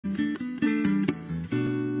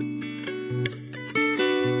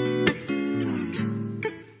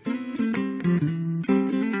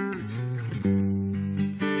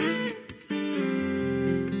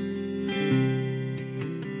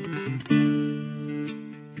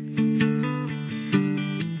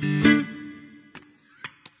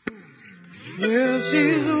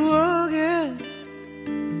She's walking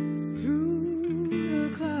through the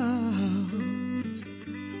clouds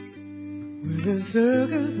with a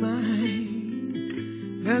circus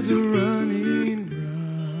mind that's running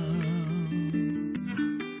round.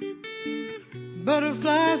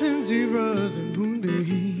 Butterflies and zebras and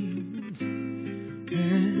moonbeams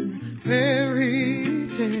and fairy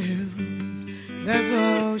tales, that's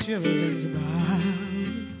all she ever thinks about.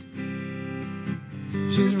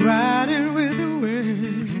 She's riding with the wind.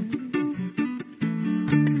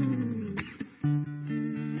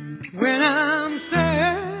 When I'm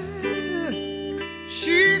sad,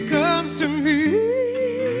 she comes to me.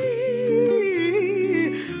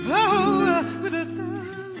 Oh, with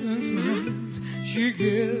 1,000 smiles she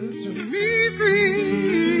gives to me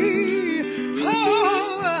free.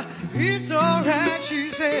 Oh, it's alright,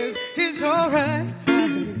 she says, it's alright.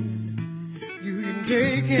 You can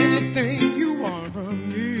take anything you want from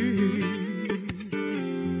me.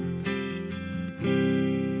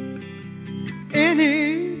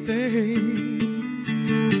 Anything.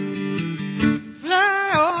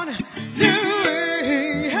 Fly on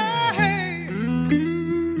away. Hey.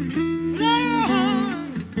 Fly on.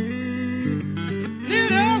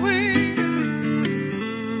 Little wing.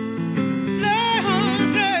 Fly on,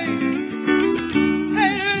 say.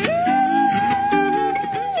 Hey.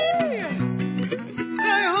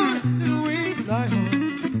 Fly on, little wing. Fly on.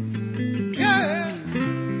 Yeah.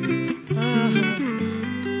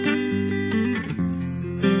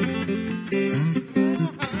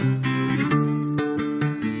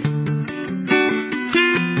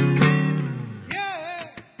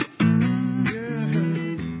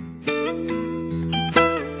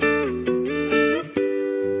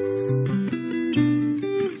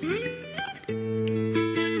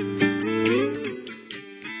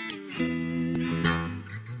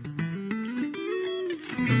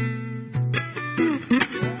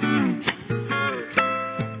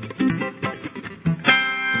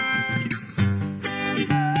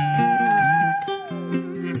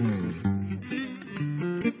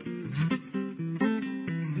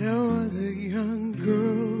 There was a young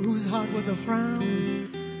girl whose heart was a frown,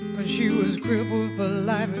 but she was crippled for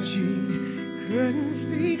life and she couldn't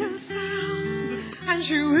speak a sound. And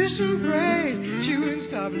she wished and prayed she would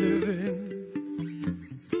stop living.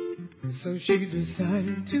 So she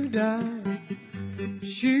decided to die.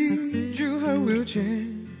 She drew her wheelchair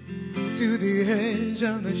to the edge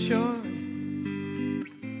of the shore.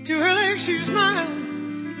 To her legs she smiled,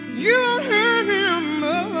 you won't hurt me no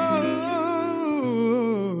more.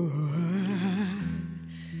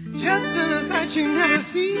 Just in a sight she never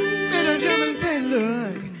seen, made her jump and say,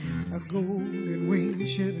 look, a golden winged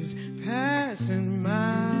ship is passing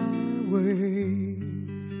my way.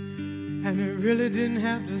 And it really didn't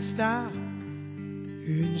have to stop,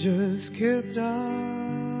 it just kept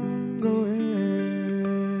on going.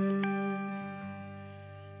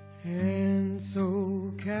 And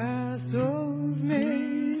so castles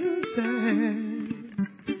made of sand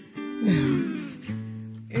melts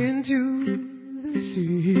into the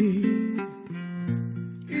sea.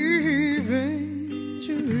 Eventually,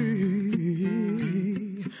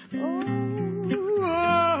 oh,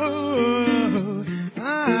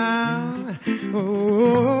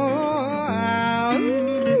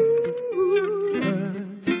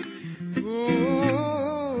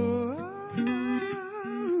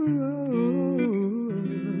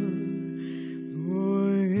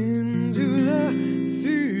 into the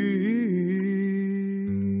sea.